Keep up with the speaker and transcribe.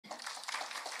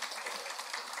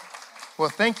Well,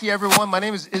 thank you, everyone. My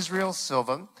name is Israel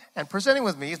Silva, and presenting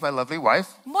with me is my lovely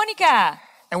wife, Monica.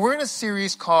 and we're in a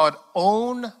series called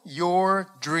Own Your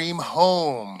Dream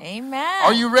Home. Amen.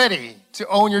 Are you ready to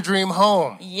own your dream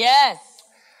home? Yes.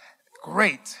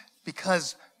 Great,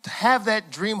 because to have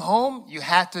that dream home, you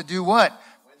have to do what?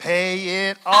 Pay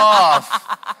it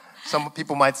off. Some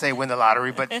people might say win the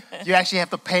lottery, but you actually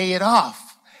have to pay it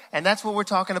off. And that's what we're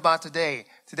talking about today.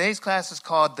 Today's class is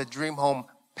called the Dream Home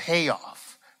PayOff.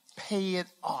 Pay it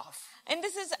off. And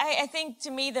this is, I think, to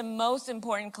me, the most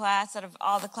important class out of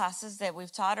all the classes that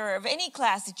we've taught, or of any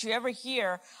class that you ever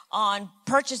hear on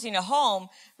purchasing a home.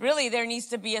 Really, there needs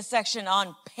to be a section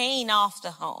on paying off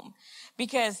the home.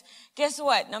 Because guess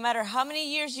what? No matter how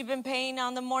many years you've been paying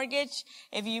on the mortgage,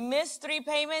 if you miss 3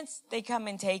 payments, they come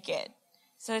and take it.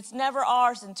 So it's never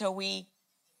ours until we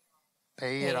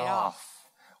pay it off.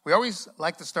 We always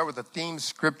like to start with a theme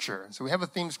scripture. So we have a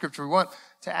theme scripture. We want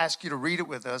to ask you to read it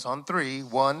with us on 3.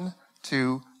 1,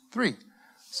 2, 3.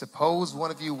 Suppose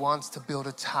one of you wants to build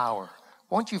a tower.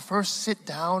 Won't you first sit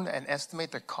down and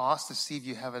estimate the cost to see if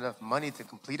you have enough money to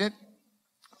complete it?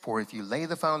 For if you lay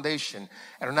the foundation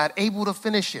and are not able to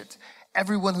finish it,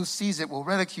 everyone who sees it will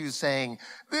ridicule, saying,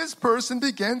 "This person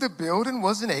began to build and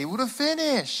wasn't able to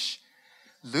finish."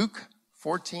 Luke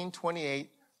 14:28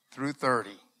 through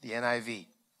 30, the NIV.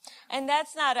 And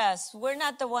that's not us. We're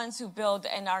not the ones who build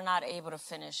and are not able to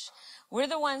finish. We're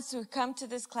the ones who come to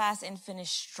this class and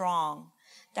finish strong.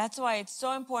 That's why it's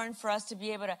so important for us to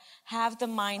be able to have the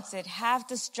mindset, have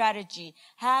the strategy,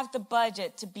 have the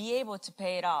budget to be able to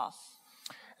pay it off.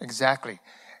 Exactly.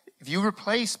 If you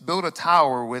replace build a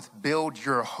tower with build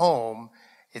your home,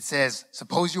 it says,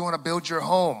 suppose you want to build your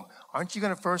home. Aren't you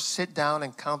going to first sit down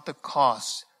and count the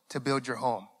costs to build your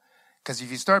home? Because if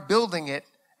you start building it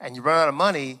and you run out of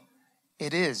money,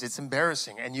 it's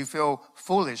embarrassing. And you feel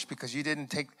foolish because you didn't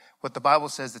take what the Bible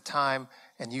says, the time,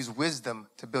 and use wisdom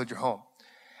to build your home.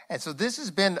 And so this has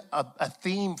been a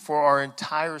theme for our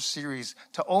entire series.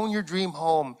 To own your dream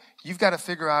home, you've got to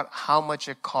figure out how much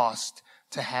it costs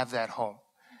to have that home.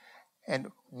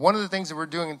 And one of the things that we're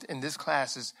doing in this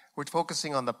class is we're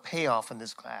focusing on the payoff in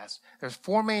this class. There's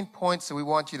 4 main points that we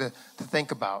want you to think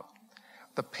about.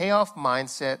 The payoff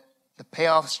mindset, the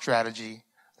payoff strategy,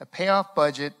 the payoff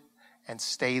budget, and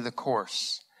stay the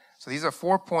course. So these are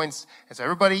 4 points. And so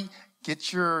everybody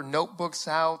get your notebooks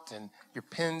out and your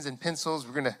pens and pencils.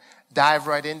 We're going to dive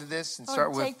right into this and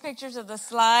start with... Take pictures of the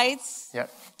slides.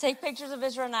 Yep. Take pictures of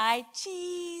Israel and I.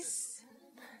 Cheese.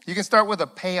 You can start with a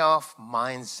payoff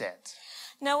mindset.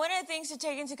 Now, one of the things to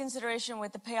take into consideration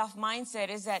with the payoff mindset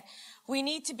is that we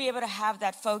need to be able to have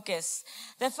that focus.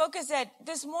 That focus that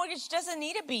this mortgage doesn't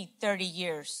need to be 30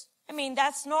 years. I mean,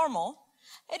 that's normal.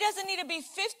 It doesn't need to be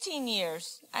 15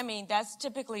 years. I mean, that's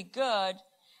typically good.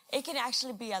 It can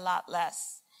actually be a lot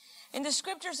less. In the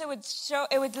scriptures, it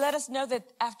would let us know that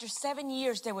after 7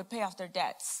 years, they would pay off their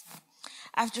debts.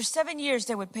 After 7 years,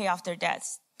 they would pay off their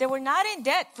debts. They were not in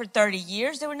debt for 30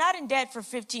 years. They were not in debt for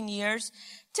 15 years.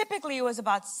 Typically, it was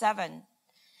about 7.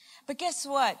 But guess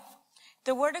what?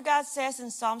 The Word of God says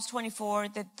in Psalms 24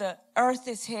 that the earth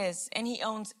is His and He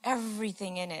owns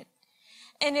everything in it.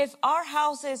 And if our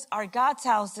houses are God's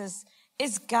houses,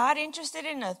 is God interested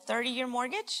in a 30-year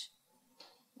mortgage?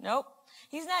 Nope.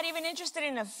 He's not even interested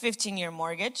in a 15-year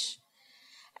mortgage.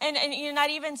 And you're not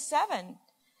even 7.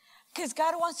 Because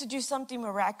God wants to do something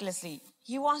miraculously.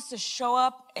 He wants to show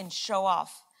up and show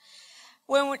off.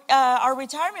 When our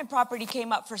retirement property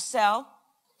came up for sale,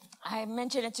 I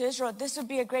mentioned it to Israel, this would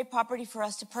be a great property for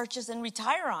us to purchase and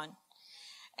retire on.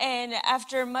 And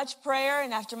after much prayer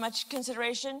and after much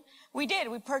consideration, we did.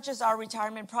 We purchased our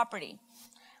retirement property.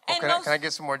 Well, can I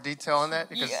get some more detail on that?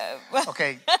 Because,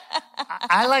 okay,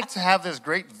 I like to have this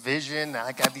great vision.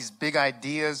 I have these big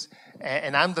ideas,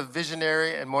 and I'm the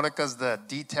visionary, and Monica's the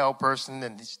detail person,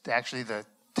 and actually the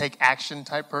take action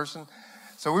type person.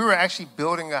 So we were actually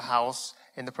building a house,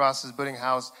 in the process of building a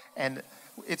house, and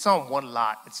it's on one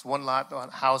lot. It's one lot on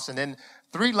a house, and then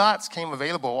 3 lots came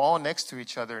available all next to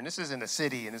each other. And this is in the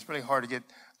city, and it's really hard to get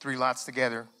 3 lots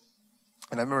together.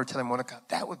 And I remember telling Monica,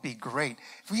 that would be great.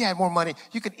 If we had more money,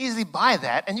 you could easily buy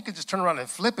that, and you could just turn around and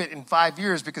flip it in 5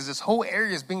 years because this whole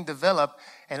area is being developed,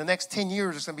 and the next 10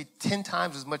 years, there's going to be 10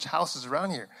 times as much houses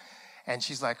around here. And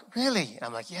she's like, really? And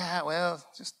I'm like, yeah, well,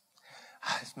 just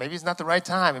maybe it's not the right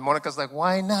time. And Monica's like,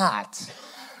 why not?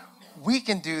 We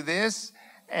can do this.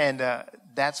 And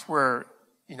that's where,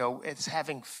 it's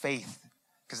having faith.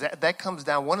 Because that comes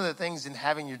down, one of the things in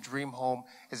having your dream home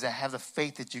is to have the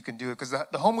faith that you can do it. Because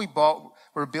the home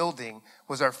we're building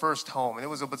was our first home. And it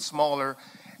was a bit smaller,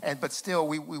 but still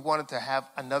we wanted to have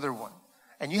another one.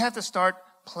 And you have to start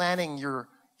planning your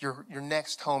your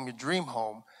next home, your dream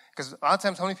home. Because a lot of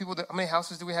times, how many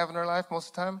houses do we have in our life most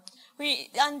of the time?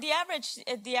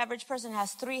 The average person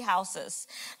has 3 houses.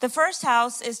 The first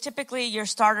house is typically your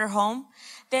starter home.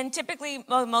 Then typically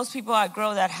most people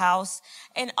outgrow that house.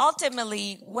 And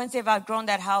ultimately, once they've outgrown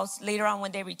that house, later on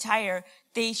when they retire,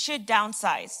 they should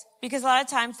downsize. Because a lot of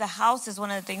times the house is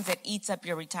one of the things that eats up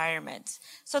your retirement.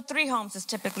 So 3 homes is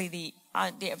typically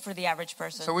for the average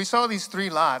person. So we saw these 3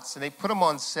 lots, and they put them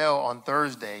on sale on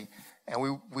Thursday.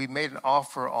 And we made an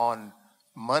offer on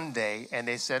Monday, and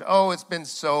they said, "Oh, it's been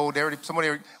sold."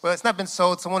 Well, it's not been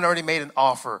sold. Someone already made an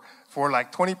offer for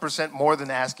like 20% more than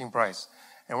the asking price.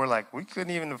 And we're like, we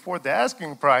couldn't even afford the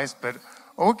asking price, but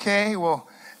okay, well,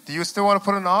 do you still want to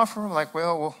put an offer? I'm like,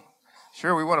 well,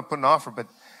 sure, we want to put an offer, but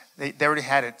they already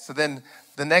had it. So then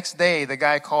the next day, the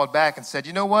guy called back and said,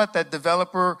 "You know what? That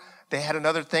developer, they had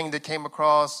another thing that came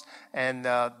across, and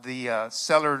the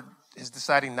seller is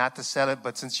deciding not to sell it,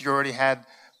 but since you already had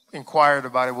inquired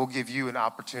about it, we'll give you an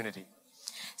opportunity."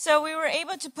 So we were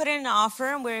able to put in an offer,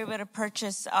 and we were able to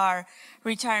purchase our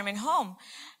retirement home.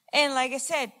 And like I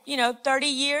said, 30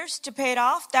 years to pay it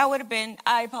off, that would have been,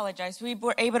 I apologize, we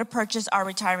were able to purchase our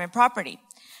retirement property.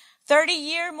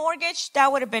 30-year mortgage, that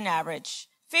would have been average.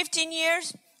 15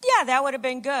 years, yeah, that would have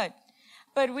been good.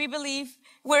 But we believe,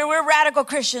 we're radical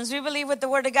Christians, we believe what the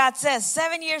Word of God says,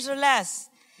 7 years or less.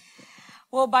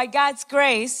 Well, by God's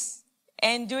grace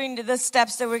and doing the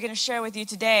steps that we're going to share with you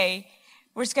today,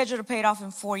 we're scheduled to pay it off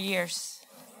in 4 years.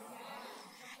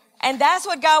 And that's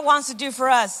what God wants to do for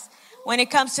us when it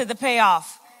comes to the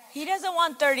payoff. He doesn't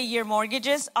want 30-year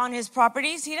mortgages on his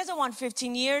properties. He doesn't want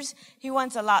 15 years. He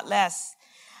wants a lot less.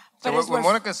 But so what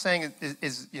Monica's saying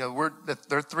is there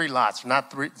are 3 lots,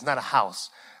 not 3. It's not a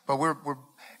house, but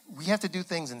we have to do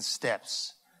things in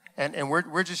steps. And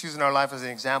we're just using our life as an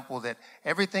example that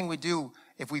everything we do,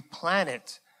 if we plan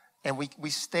it and we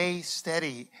stay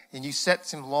steady and you set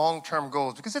some long-term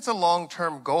goals, because it's a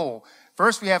long-term goal.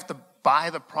 First, we have to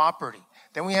buy the property.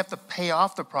 Then we have to pay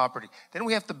off the property. Then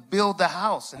we have to build the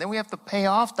house. And then we have to pay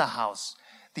off the house.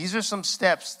 These are some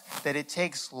steps that it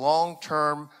takes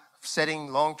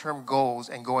setting long-term goals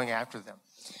and going after them.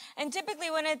 And typically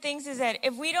one of the things is that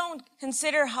if we don't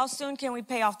consider how soon can we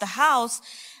pay off the house,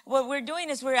 what we're doing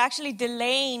is we're actually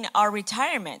delaying our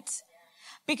retirement.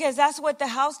 Because that's what the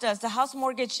house does. The house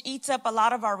mortgage eats up a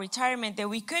lot of our retirement that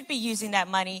we could be using that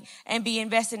money and be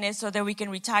investing it so that we can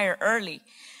retire early.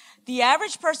 The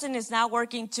average person is now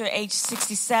working to age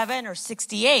 67 or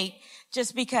 68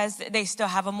 just because they still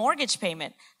have a mortgage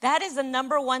payment. That is the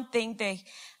number one thing that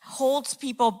holds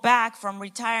people back from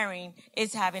retiring,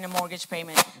 is having a mortgage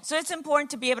payment. So it's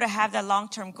important to be able to have that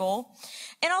long-term goal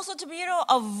and also to be able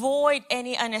to avoid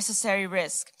any unnecessary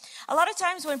risk. A lot of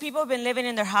times when people have been living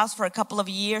in their house for a couple of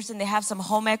years and they have some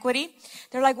home equity,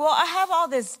 they're like, well, I have all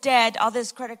this debt, all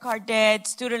this credit card debt,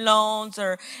 student loans,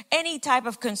 or any type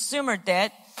of consumer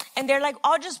debt. And they're like,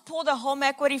 I'll just pull the home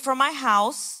equity from my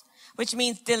house, which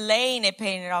means delaying it,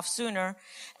 paying it off sooner,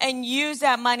 and use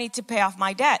that money to pay off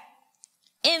my debt.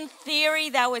 In theory,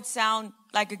 that would sound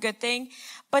like a good thing,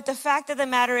 but the fact of the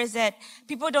matter is that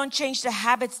people don't change the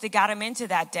habits that got them into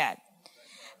that debt.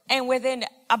 And within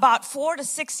about 4 to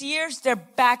 6 years, they're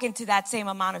back into that same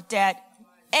amount of debt,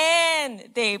 and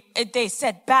they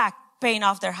set back paying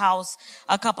off their house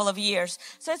a couple of years.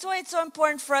 So that's why it's so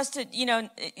important for us to,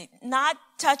 not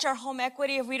touch our home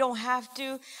equity if we don't have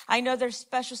to. I know there's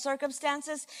special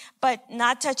circumstances, but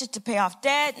not touch it to pay off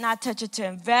debt, not touch it to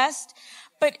invest.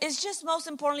 But it's just most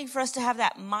importantly for us to have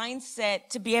that mindset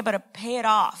to be able to pay it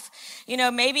off.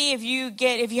 Maybe if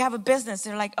you have a business,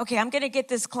 they're like, okay, I'm going to get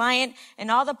this client and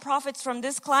all the profits from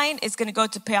this client is going to go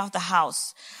to pay off the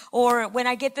house. Or when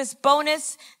I get this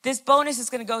bonus is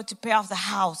going to go to pay off the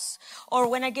house. Or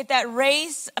when I get that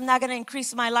raise, I'm not going to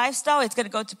increase my lifestyle. It's going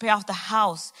to go to pay off the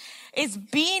house. It's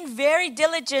being very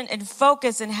diligent and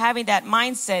focused and having that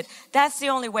mindset. That's the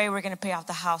only way we're going to pay off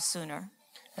the house sooner.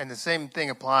 And the same thing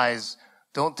applies.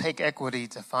 Don't take equity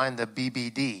to find the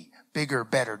BBD, bigger,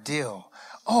 better deal.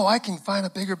 Oh, I can find a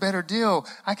bigger, better deal.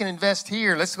 I can invest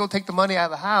here. Let's go take the money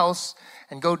out of the house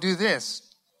and go do this.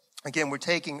 Again, we're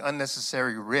taking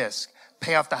unnecessary risk.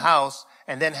 Pay off the house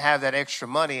and then have that extra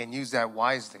money and use that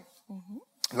wisely.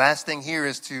 Mm-hmm. Last thing here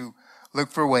is to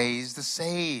look for ways to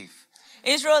save.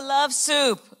 Israel loves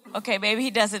soup. Okay, maybe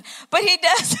he doesn't, but he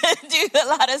doesn't do a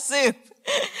lot of soup.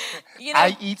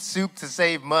 I eat soup to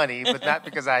save money, but not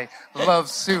because I love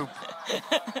soup.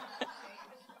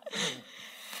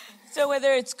 So So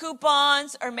whether it's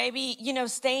coupons or maybe,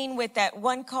 staying with that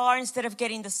one car instead of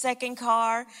getting the second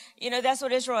car, that's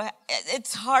what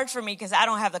it's hard for me because I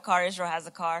don't have the car. Israel has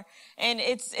a car. And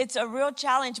it's a real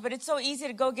challenge, but it's so easy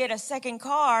to go get a second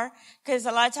car because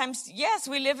a lot of times, yes,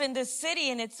 we live in this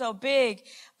city and it's so big,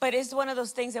 but it's one of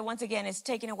those things that once again is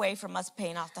taken away from us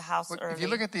paying off the house early. If you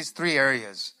look at these three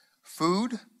areas,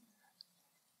 food,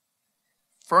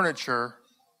 furniture,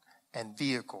 and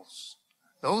vehicles.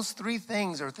 Those three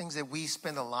things are things that we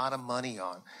spend a lot of money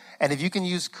on. And if you can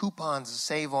use coupons to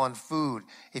save on food,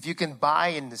 if you can buy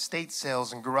in the estate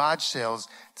sales and garage sales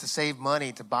to save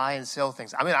money to buy and sell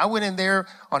things. I mean, I went in there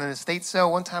on an estate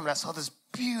sale one time and I saw this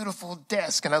beautiful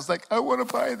desk and I was like, I want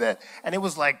to buy that. And it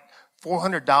was like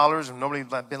 $400 and normally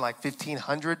it's been like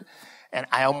 $1,500. And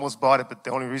I almost bought it, but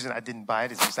the only reason I didn't buy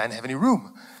it is because I didn't have any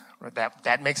room.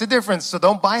 That makes a difference. So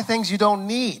don't buy things you don't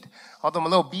need. Although my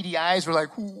little beady eyes were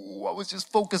like, ooh, I was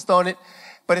just focused on it.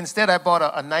 But instead I bought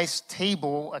a nice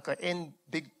table, like I don't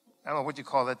know what you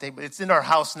call that table. It's in our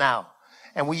house now.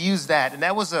 And we use that. And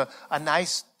that was a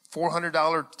nice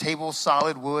 $400 table,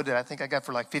 solid wood, that I think I got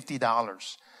for like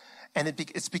 $50. And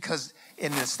it's because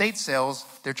in the estate sales,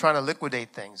 they're trying to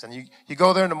liquidate things. And you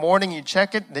go there in the morning, you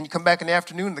check it, and then you come back in the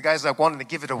afternoon, and the guy's like wanting to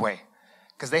give it away.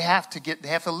 Because they have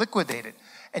to liquidate it.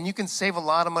 And you can save a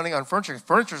lot of money on furniture.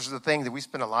 Furniture is the thing that we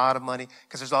spend a lot of money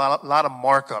because there's a lot of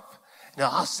markup.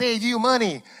 I'll save you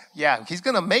money. Yeah, he's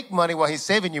going to make money while he's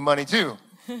saving you money too.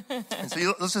 And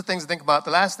so those are the things to think about.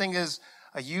 The last thing is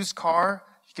a used car.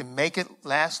 You can make it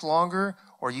last longer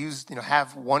or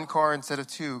have one car instead of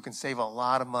two. You can save a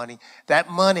lot of money. That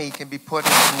money can be put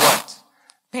into what?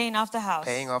 Paying off the house.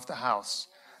 Paying off the house.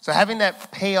 So having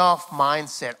that payoff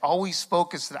mindset, always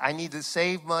focus that I need to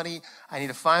save money, I need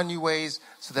to find new ways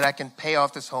so that I can pay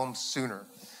off this home sooner.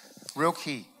 Real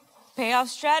key. Payoff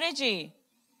strategy.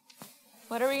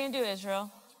 What are we going to do,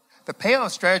 Israel? The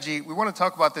payoff strategy, we want to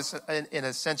talk about this in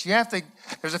a sense.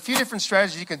 There's a few different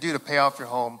strategies you can do to pay off your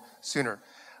home sooner.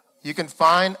 You can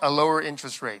find a lower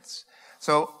interest rates.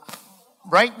 So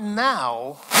right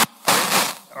now,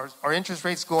 are interest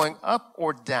rates going up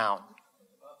or down?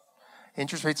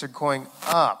 Interest rates are going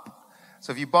up.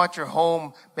 So if you bought your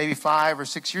home maybe 5 or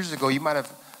 6 years ago, you might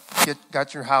have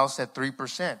got your house at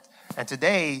 3%. And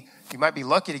today, you might be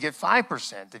lucky to get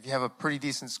 5% if you have a pretty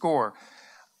decent score.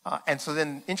 And so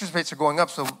then interest rates are going up.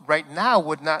 So right now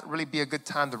would not really be a good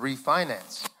time to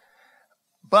refinance.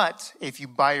 But if you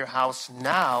buy your house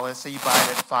now, let's say you buy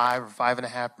it at 5 or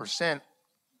 5.5%,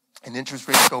 and interest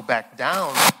rates go back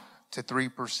down to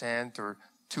 3% or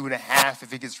 2.5%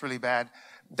 if it gets really bad,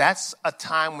 that's a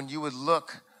time when you would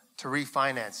look to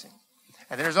refinancing.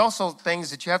 And there's also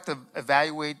things that you have to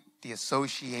evaluate the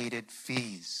associated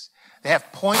fees. They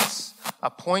have points, a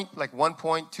point, like 1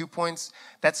 point, 2 points.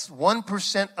 That's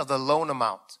 1% of the loan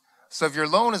amount. So if your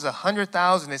loan is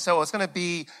 $100,000, they say, it's going to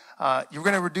be, you're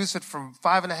going to reduce it from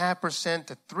 5.5%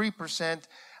 to 3%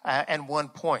 and 1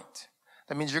 point.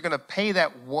 That means you're going to pay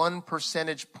that 1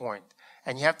 percentage point.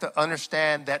 And you have to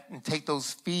understand that and take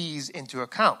those fees into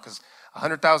account because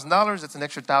 $100,000, that's an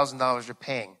extra $1,000 you're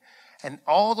paying. And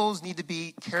all those need to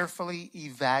be carefully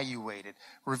evaluated.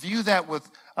 Review that with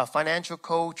a financial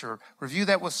coach or review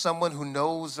that with someone who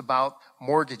knows about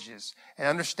mortgages and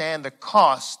understand the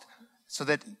cost so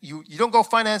that you don't go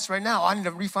finance right now. I need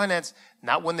to refinance,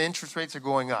 not when the interest rates are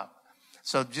going up.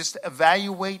 So just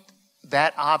evaluate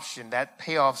that option, that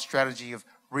payoff strategy of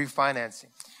refinancing.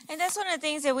 And that's one of the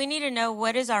things that we need to know.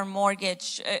 What is our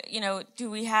mortgage?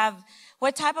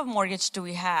 What type of mortgage do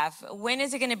we have? When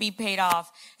is it going to be paid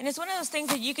off? And it's one of those things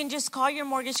that you can just call your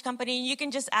mortgage company and you can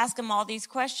just ask them all these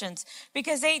questions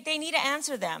because they need to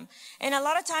answer them. And a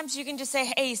lot of times you can just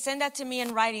say, hey, send that to me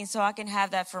in writing so I can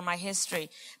have that for my history.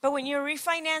 But when you're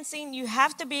refinancing, you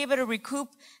have to be able to recoup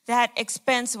that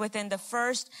expense within the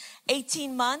first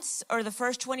 18 months or the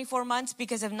first 24 months,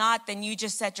 because if not, then you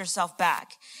just set yourself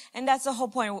back. And that's the whole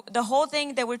point. The whole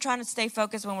thing that we're trying to stay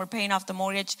focused when we're paying off the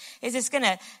mortgage is it's going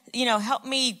to, help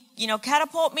me,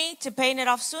 catapult me to paying it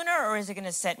off sooner, or is it going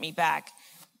to set me back?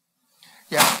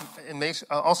 Yeah, it makes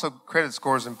also credit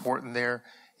score is important there.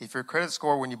 If your credit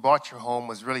score when you bought your home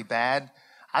was really bad,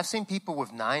 I've seen people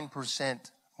with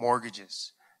 9%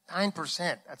 mortgages.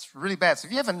 9%, that's really bad. So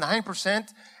if you have a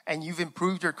 9% and you've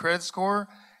improved your credit score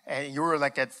and you were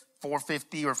like at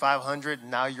 450 or 500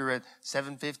 and now you're at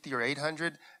 750 or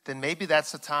 800, then maybe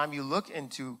that's the time you look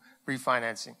into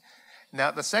refinancing. Now,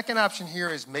 the second option here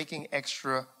is making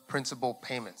extra principal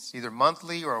payments, either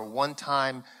monthly or a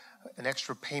one-time, an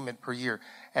extra payment per year.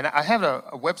 And I have a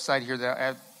website here that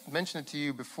I've mentioned it to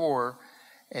you before,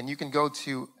 and you can go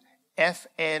to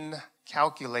fnqc.com.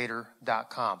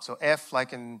 fncalculator.com. So F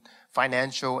like in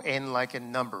financial, N like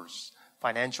in numbers.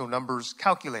 Financial numbers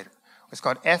calculator. It's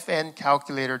called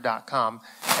fncalculator.com.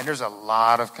 And there's a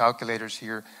lot of calculators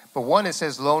here. But one, it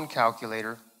says loan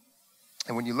calculator.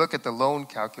 And when you look at the loan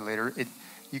calculator,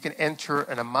 you can enter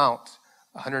an amount,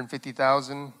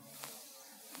 $150,000.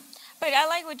 But I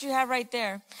like what you have right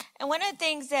there. And one of the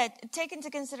things that take into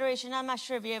consideration, I'm not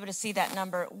sure if you're able to see that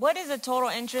number. What is the total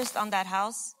interest on that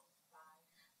house?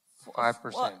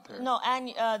 5% there. No,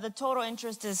 and the total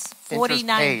interest is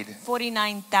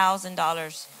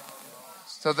 $49,000.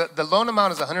 So the loan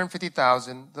amount is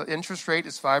 $150,000. The interest rate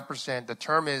is 5%. The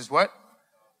term is what?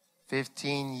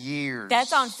 15 years.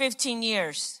 That's on 15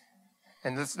 years.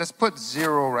 And let's put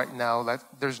 0 right now.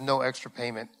 There's no extra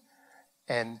payment.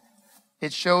 And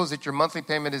it shows that your monthly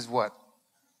payment is what?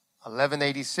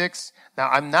 $1,186. Now,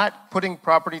 I'm not putting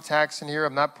property tax in here.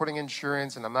 I'm not putting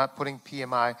insurance, and I'm not putting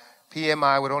PMI.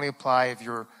 PMI would only apply if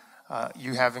you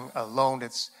having a loan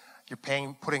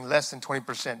you're putting less than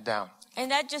 20% down. And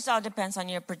that just all depends on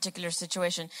your particular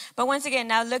situation. But once again,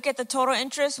 now look at the total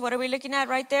interest. What are we looking at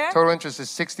right there? Total interest is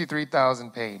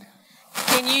 $63,000 paid.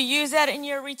 Can you use that in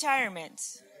your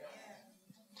retirement?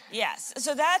 Yes.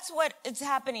 So that's what is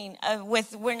happening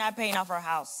with we're not paying off our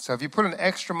house. So if you put an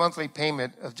extra monthly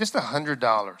payment of just $100,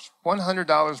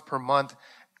 $100 per month,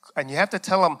 and you have to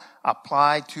tell them,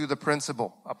 apply to the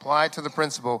principal. Apply to the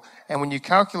principal. And when you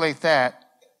calculate that,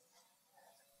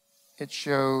 it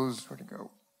shows, where'd it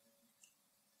go?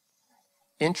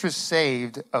 Interest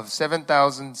saved of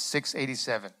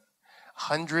 $7,687.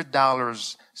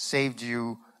 $100 saved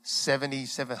you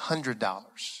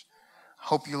 $7,700.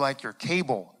 Hope you like your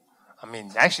cable. I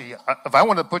mean, actually, if I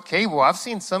want to put cable, I've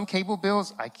seen some cable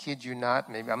bills. I kid you not.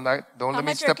 Maybe I'm not. Don't let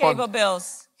me step on. How much are cable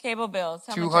bills? Cable bills.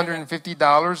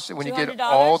 $250 when you get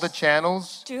all the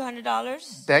channels.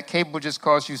 $200. That cable just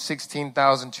costs you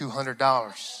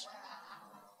 $16,200.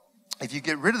 If you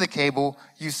get rid of the cable,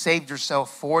 you saved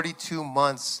yourself 42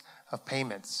 months of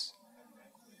payments.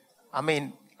 I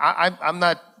mean, I'm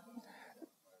not.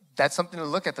 That's something to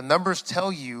look at. The numbers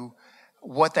tell you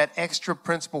what that extra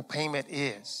principal payment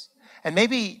is. And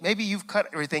maybe you've cut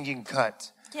everything you can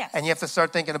cut. Yes. And you have to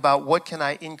start thinking about what can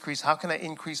I increase? How can I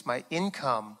increase my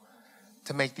income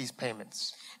to make these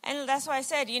payments? And that's why I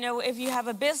said, if you have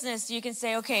a business, you can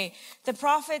say, okay, the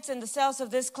profits and the sales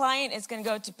of this client is going to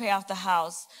go to pay off the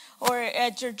house. Or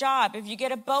at your job, if you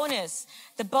get a bonus,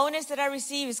 the bonus that I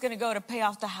receive is going to go to pay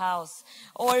off the house.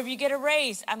 Or if you get a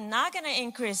raise, I'm not going to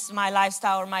increase my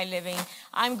lifestyle or my living.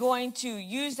 I'm going to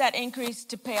use that increase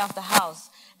to pay off the house.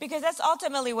 Because that's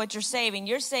ultimately what you're saving.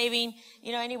 You're saving,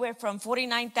 anywhere from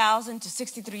 $49,000 to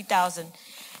 $63,000.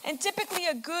 And typically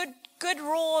a good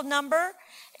rule number,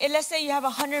 let's say you have a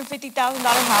 $150,000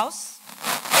 house,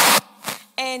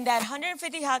 and that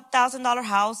 $150,000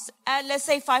 house at, let's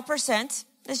say 5%,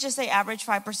 let's just say average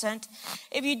 5%.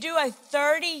 If you do a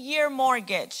 30-year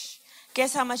mortgage,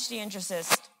 guess how much the interest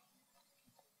is?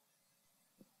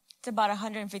 It's about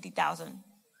 $150,000.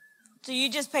 So you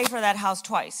just pay for that house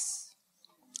twice.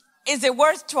 Is it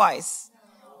worth twice?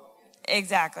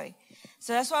 Exactly.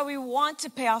 So that's why we want to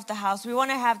pay off the house. We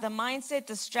want to have the mindset,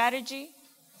 the strategy.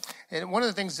 And one of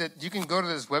the things that you can go to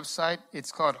this website,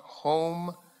 it's called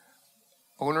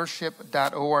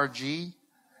homeownership.org.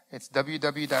 It's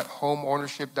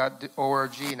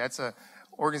www.homeownership.org. And that's an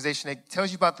organization that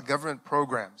tells you about the government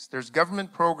programs. There's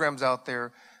government programs out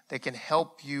there that can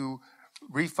help you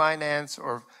refinance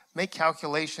or make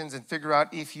calculations and figure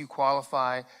out if you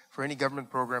qualify for any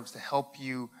government programs to help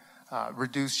you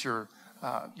reduce your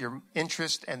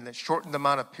interest and shorten the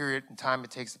amount of period and time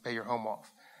it takes to pay your home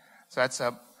off. So that's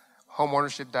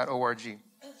homeownership.org.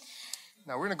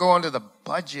 Now we're going to go on to the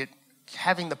budget,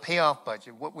 having the payoff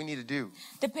budget, what we need to do.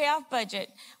 The payoff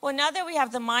budget. Well, now that we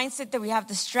have the mindset, that we have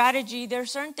the strategy, there are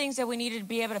certain things that we need to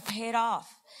be able to pay it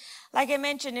off. Like I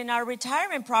mentioned, in our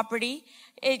retirement property,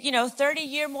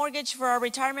 30-year mortgage for our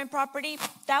retirement property,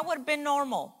 that would have been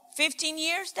normal. 15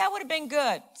 years, that would have been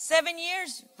good. 7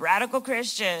 years, radical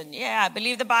Christian. Yeah, I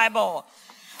believe the Bible.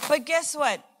 But guess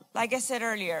what? Like I said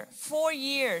earlier, 4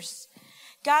 years.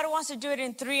 God wants to do it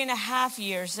in 3.5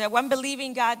 years. I'm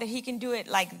believing God that he can do it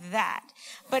like that.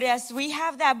 But as we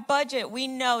have that budget, we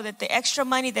know that the extra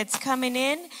money that's coming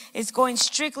in is going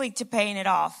strictly to paying it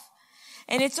off.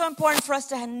 And it's so important for us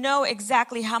to know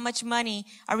exactly how much money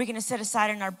are we going to set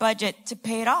aside in our budget to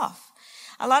pay it off.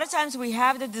 A lot of times we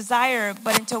have the desire,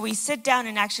 but until we sit down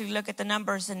and actually look at the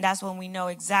numbers, and that's when we know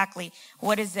exactly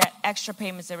what is the extra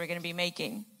payments that we're going to be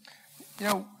making.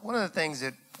 One of the things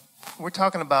that we're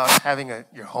talking about having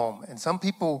your home, and some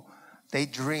people, they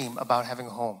dream about having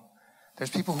a home. There's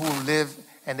people who live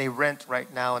and they rent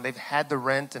right now, and they've had the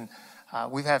rent, and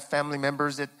we've had family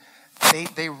members that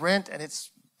they rent, and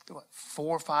it's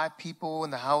 4 or 5 people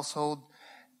in the household,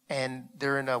 and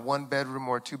they're in a 1-bedroom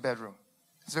or a 2-bedroom.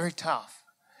 It's very tough.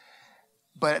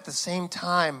 But at the same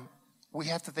time, we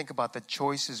have to think about the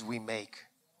choices we make.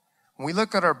 When we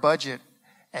look at our budget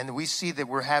and we see that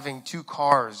we're having 2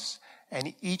 cars,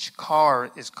 and each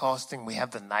car is costing, we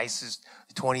have the nicest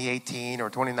 2018 or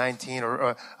 2019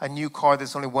 or a new car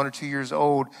that's only 1 or 2 years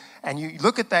old, and you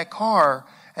look at that car,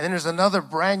 and then there's another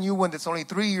brand new one that's only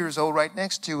 3 years old right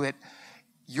next to it,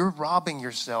 you're robbing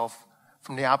yourself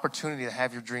from the opportunity to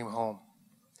have your dream home.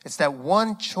 It's that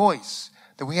one choice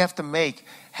that we have to make.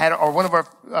 Or one of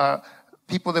our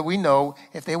people that we know,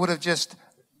 if they would have just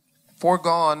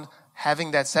foregone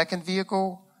having that second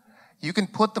vehicle, you can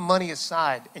put the money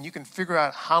aside and you can figure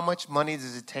out how much money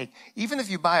does it take. Even if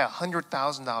you buy a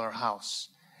 $100,000 house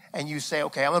and you say,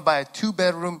 okay, I'm going to buy a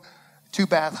 2-bedroom,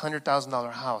 2-bath,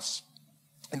 $100,000 house.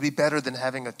 It'd be better than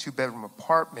having a 2-bedroom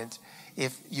apartment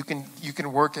if you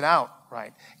can work it out,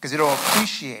 right? Because it'll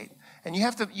appreciate. And you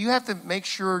have to make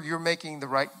sure you're making the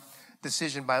right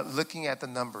decision by looking at the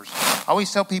numbers. I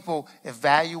always tell people,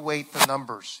 evaluate the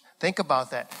numbers. Think about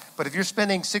that. But if you're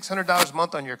spending $600 a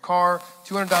month on your car,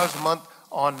 $200 a month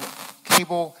on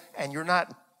cable, and you're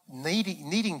not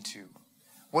needing to,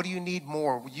 what do you need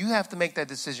more? You have to make that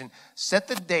decision. Set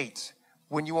the date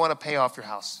when you want to pay off your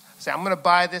house. Say, I'm going to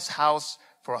buy this house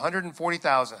for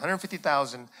 $140,000,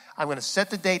 $150,000. I'm going to set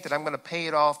the date that I'm going to pay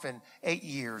it off in 8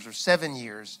 years or 7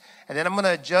 years. And then I'm going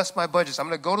to adjust my budgets. I'm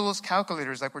going to go to those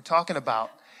calculators like we're talking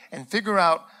about and figure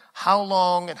out how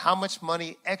long and how much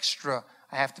money extra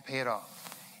I have to pay it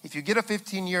off. If you get a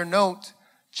 15-year note,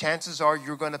 chances are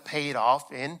you're going to pay it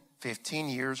off in 15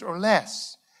 years or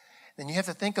less. Then you have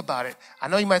to think about it. I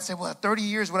know you might say, well, 30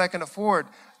 years, what I can afford.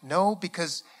 No,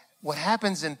 because what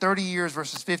happens in 30 years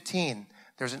versus 15,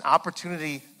 there's an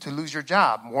opportunity to lose your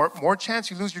job. More chance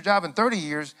you lose your job in 30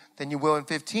 years than you will in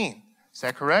 15. Is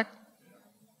that correct?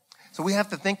 So we have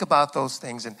to think about those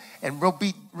things and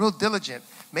be real diligent.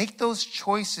 Make those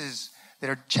choices that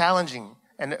are challenging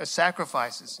and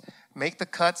sacrifices. Make the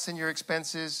cuts in your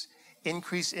expenses,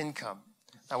 increase income.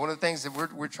 Now, one of the things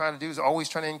that we're trying to do is always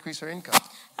trying to increase our income.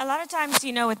 A lot of times,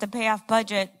 with the payoff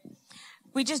budget,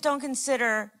 we just don't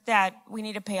consider that we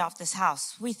need to pay off this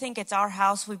house. We think it's our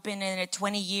house. We've been in it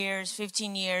 20 years,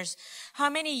 15 years. How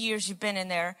many years you've been in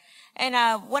there? And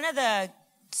one of the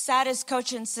saddest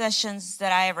coaching sessions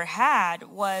that I ever had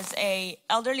was a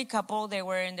elderly couple. They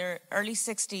were in their early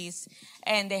 60s,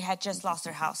 and they had just lost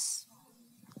their house.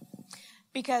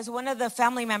 Because one of the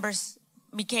family members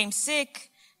became sick.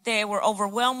 They were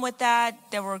overwhelmed with that.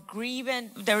 They were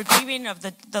grieving of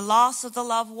the loss of the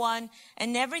loved one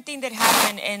and everything that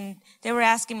happened. And they were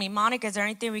asking me, Monica, is there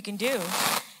anything we can do?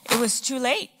 It was too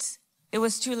late. It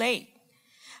was too late.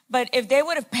 But if they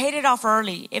would have paid it off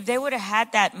early, if they would have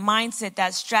had that mindset,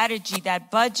 that strategy, that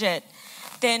budget,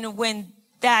 then when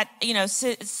that,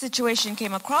 situation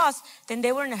came across, then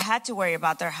they wouldn't have had to worry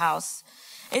about their house.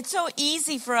 It's so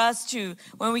easy for us to,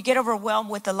 when we get overwhelmed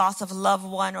with the loss of a loved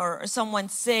one or someone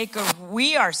sick or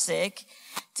we are sick,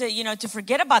 to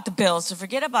forget about the bills, to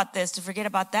forget about this, to forget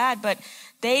about that. But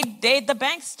the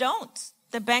banks don't.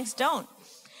 The banks don't.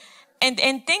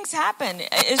 And things happen.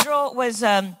 Israel was,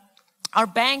 our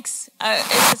banks,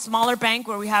 it's a smaller bank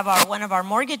where we have one of our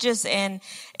mortgages, and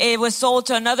it was sold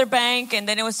to another bank, and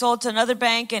then it was sold to another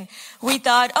bank, and we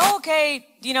thought, okay,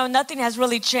 nothing has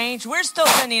really changed. We're still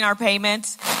sending our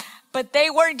payments, but they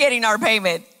weren't getting our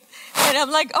payment. And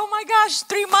I'm like, oh my gosh,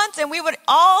 3 months, and we would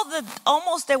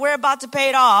almost that we're about to pay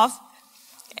it off,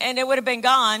 and it would have been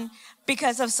gone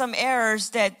because of some errors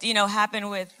that, happened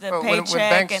with the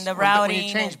paycheck and the routing. When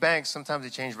you change banks, sometimes they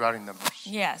change routing numbers.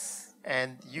 Yes.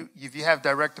 And if you have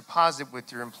direct deposit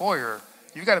with your employer,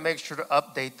 you've got to make sure to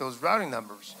update those routing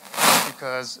numbers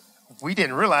because we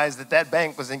didn't realize that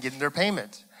bank wasn't getting their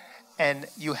payment. And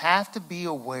you have to be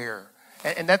aware.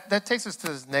 And that takes us to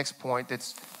this next point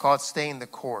that's called staying the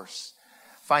course.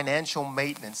 Financial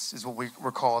maintenance is what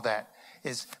we're called that,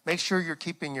 is make sure you're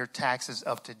keeping your taxes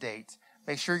up to date.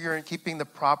 Make sure you're keeping the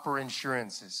proper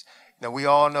insurances. We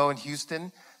all know in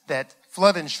Houston that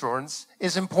flood insurance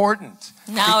is important.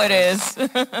 Now it is.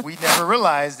 We never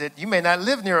realized that you may not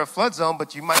live near a flood zone,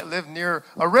 but you might live near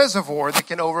a reservoir that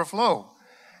can overflow.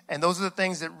 And those are the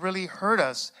things that really hurt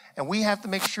us. And we have to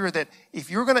make sure that if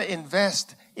you're going to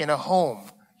invest in a home,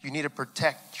 you need to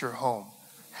protect your home.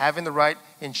 Having the right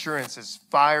insurances,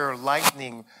 fire,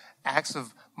 lightning, acts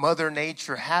of Mother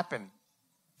Nature happen.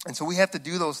 And so we have to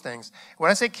do those things.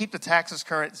 When I say keep the taxes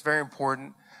current, it's very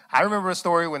important. I remember a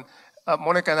story when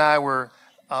Monica and I were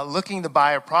looking to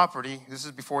buy a property. This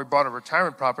is before we bought a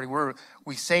retirement property.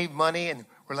 We saved money and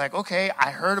we're like, okay,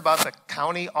 I heard about the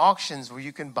county auctions where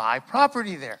you can buy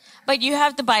property there. But you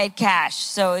have to buy it cash,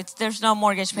 so there's no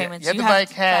mortgage payments. Yeah, you have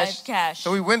to buy it cash.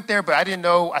 So we went there, but I didn't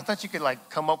know. I thought you could like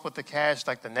come up with the cash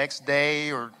like the next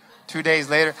day or 2 days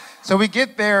later. So we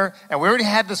get there, and we already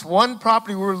had this one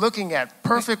property we were looking at.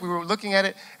 Perfect. We were looking at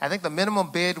it. I think the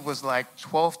minimum bid was like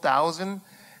 $12,000.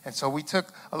 And so we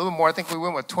took a little more. I think we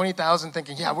went with $20,000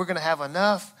 thinking, yeah, we're going to have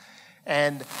enough.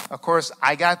 And, of course,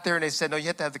 I got there, and they said, no, you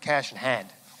have to have the cash in hand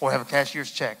or have a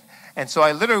cashier's check. And so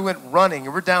I literally went running,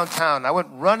 and we're downtown. I went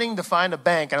running to find a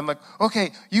bank, and I'm like,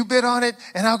 okay, you bid on it,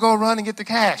 and I'll go run and get the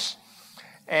cash.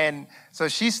 And so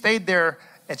she stayed there,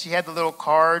 and she had the little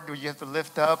card where you have to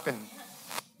lift up. And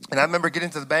I remember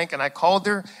getting to the bank, and I called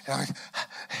her,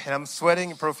 and I'm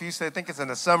sweating profusely. I think it's in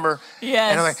the summer. Yes.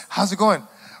 And I'm like, how's it going?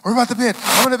 We're about to bid.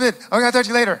 I'm going to bid. Okay, I'll talk to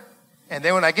you later. And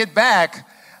then when I get back,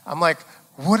 I'm like,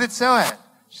 what did it sell at?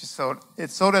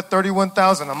 It sold at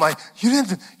 $31,000. I'm like, you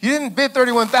didn't bid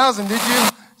 $31,000, did you?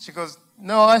 She goes,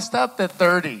 no, I stopped at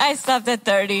 30. I stopped at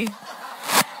 30. We have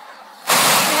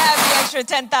the extra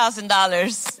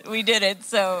 $10,000. We did it,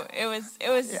 so it was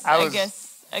I guess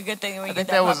a good thing we get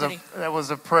that property. That was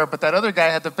a prayer, but that other guy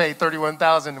had to pay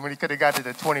 $31,000 when he could have gotten it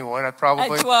at 21. At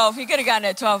 12, he could have gotten it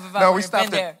at 12 if I would have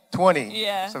been there. No, we stopped at 20.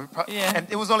 Yeah. So and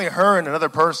it was only her and another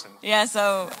person. Yeah,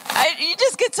 so you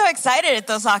just get so excited at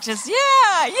those auctions.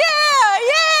 Yeah.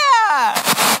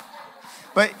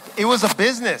 But it was a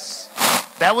business.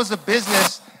 That was a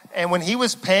business, and when he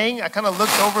was paying, I kind of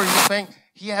looked over. He was paying.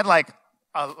 He had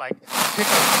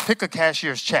pick a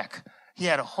cashier's check. He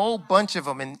had a whole bunch of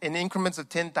them in increments of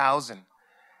 10,000.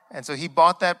 And so he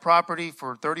bought that property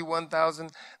for $31,000.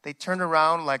 They turned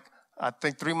around I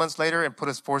think 3 months later and put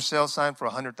a for sale sign for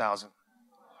 $100,000.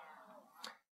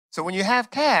 So when you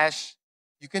have cash,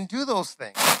 you can do those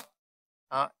things.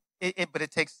 But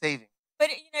it takes saving. But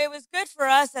it was good for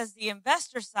us as the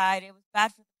investor side. It was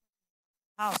bad for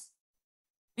the house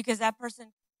because that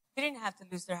person didn't have to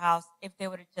lose their house if they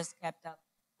would have just kept up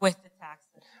with the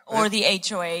taxes or the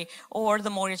HOA or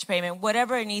the mortgage payment,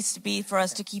 whatever it needs to be for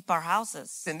us to keep our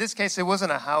houses. In this case, it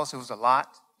wasn't a house, it was a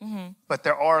lot. Mm-hmm. But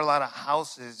there are a lot of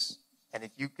houses, and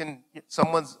if you can,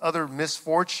 someone's other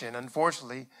misfortune,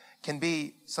 unfortunately, can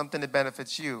be something that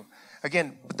benefits you.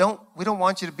 Again, we don't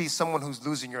want you to be someone who's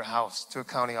losing your house to a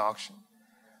county auction.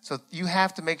 So you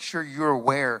have to make sure you're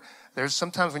aware. There's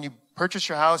sometimes when you purchase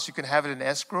your house, you can have it in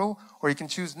escrow, or you can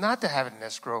choose not to have it in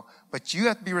escrow, but you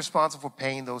have to be responsible for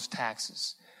paying those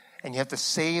taxes. And you have to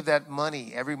save that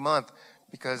money every month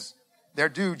because they're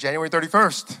due January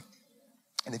 31st.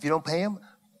 And if you don't pay them,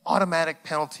 automatic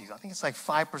penalties. I think it's like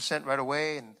 5% right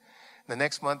away, and the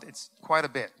next month it's quite a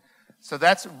bit. So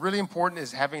that's really important,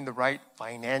 is having the right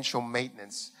financial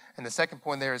maintenance. And the second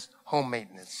point there is home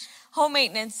maintenance. Home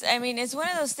maintenance, I mean, it's one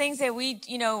of those things that we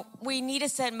need to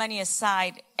set money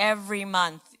aside every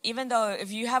month. Even though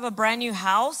if you have a brand new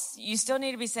house, you still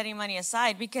need to be setting money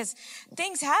aside because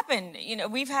things happen.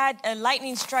 We've had a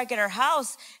lightning strike at our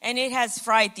house and it has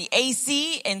fried the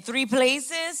AC in 3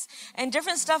 places and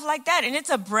different stuff like that. And it's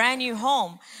a brand new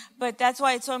home. But that's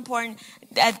why it's so important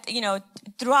that,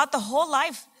 throughout the whole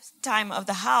lifetime of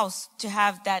the house to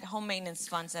have that home maintenance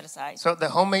fund set aside. So the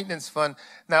home maintenance fund,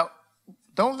 now,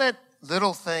 don't let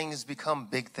little things become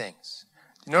big things.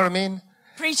 You know what I mean?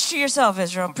 Preach to yourself,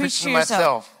 Israel. Preach to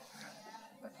yourself.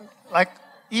 Like,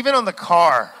 even on the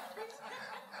car.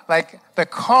 Like, the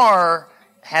car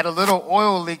had a little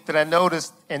oil leak that I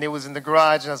noticed, and it was in the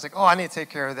garage, and I was like, oh, I need to take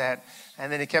care of that. And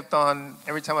then it kept on,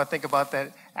 every time I think about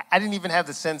that, I didn't even have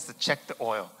the sense to check the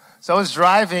oil. So I was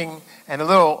driving, and a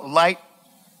little light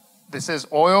that says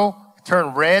oil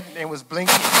turned red and was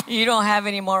blinking. You don't have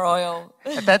any more oil.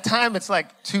 At that time, it's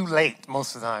like too late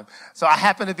most of the time. So I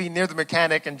happened to be near the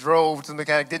mechanic and drove to the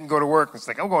mechanic, didn't go to work. It's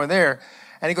like, I'm going there.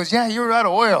 And he goes, yeah, you were out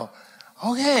of oil.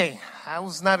 Okay, that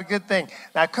was not a good thing.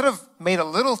 Now, I could have made a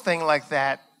little thing like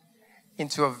that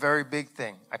into a very big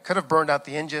thing. I could have burned out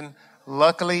the engine.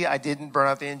 Luckily, I didn't burn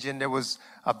out the engine. There was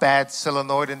a bad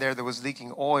solenoid in there that was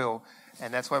leaking oil.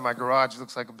 And that's why my garage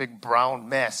looks like a big brown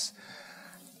mess.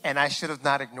 And I should have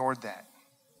not ignored that.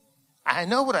 I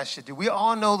know what I should do. We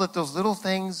all know that those little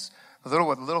things,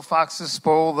 little foxes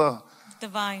spoil the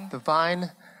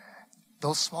vine.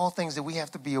 Those small things that we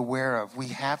have to be aware of. We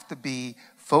have to be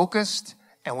focused,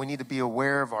 and we need to be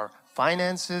aware of our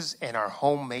finances and our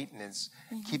home maintenance.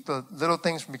 Mm-hmm. Keep the little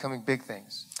things from becoming big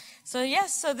things. So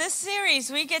this series,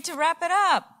 we get to wrap it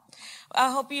up.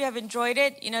 I hope you have enjoyed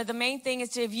it. You know, the main thing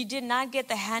is if you did not get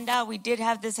the handout, we did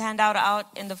have this handout out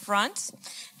in the front.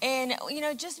 And, you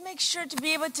know, just make sure to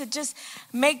be able to just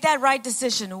make that right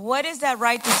decision. What is that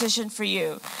right decision for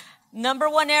you? Number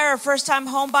one error first-time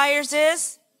home buyers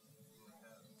is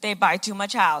they buy too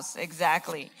much house.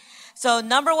 Exactly. So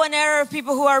number one error of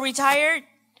people who are retired,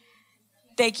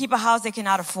 they keep a house they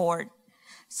cannot afford.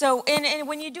 So, and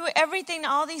when you do everything,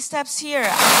 all these steps here,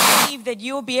 I believe that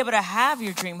you will be able to have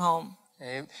your dream home.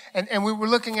 And we were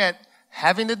looking at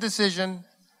having the decision,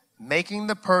 making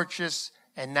the purchase,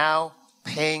 and now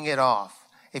paying it off.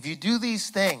 If you do these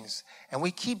things, and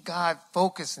we keep God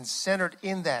focused and centered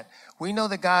in that, we know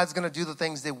that God's going to do the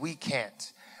things that we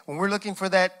can't. When we're looking for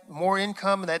that more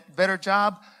income and that better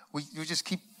job, we just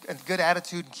keep a good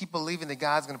attitude and keep believing that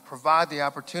God's going to provide the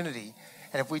opportunity.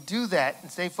 And if we do that and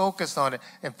stay focused on it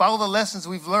and follow the lessons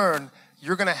we've learned,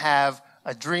 you're going to have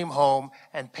a dream home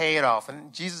and pay it off.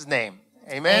 In Jesus' name,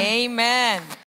 amen? Amen.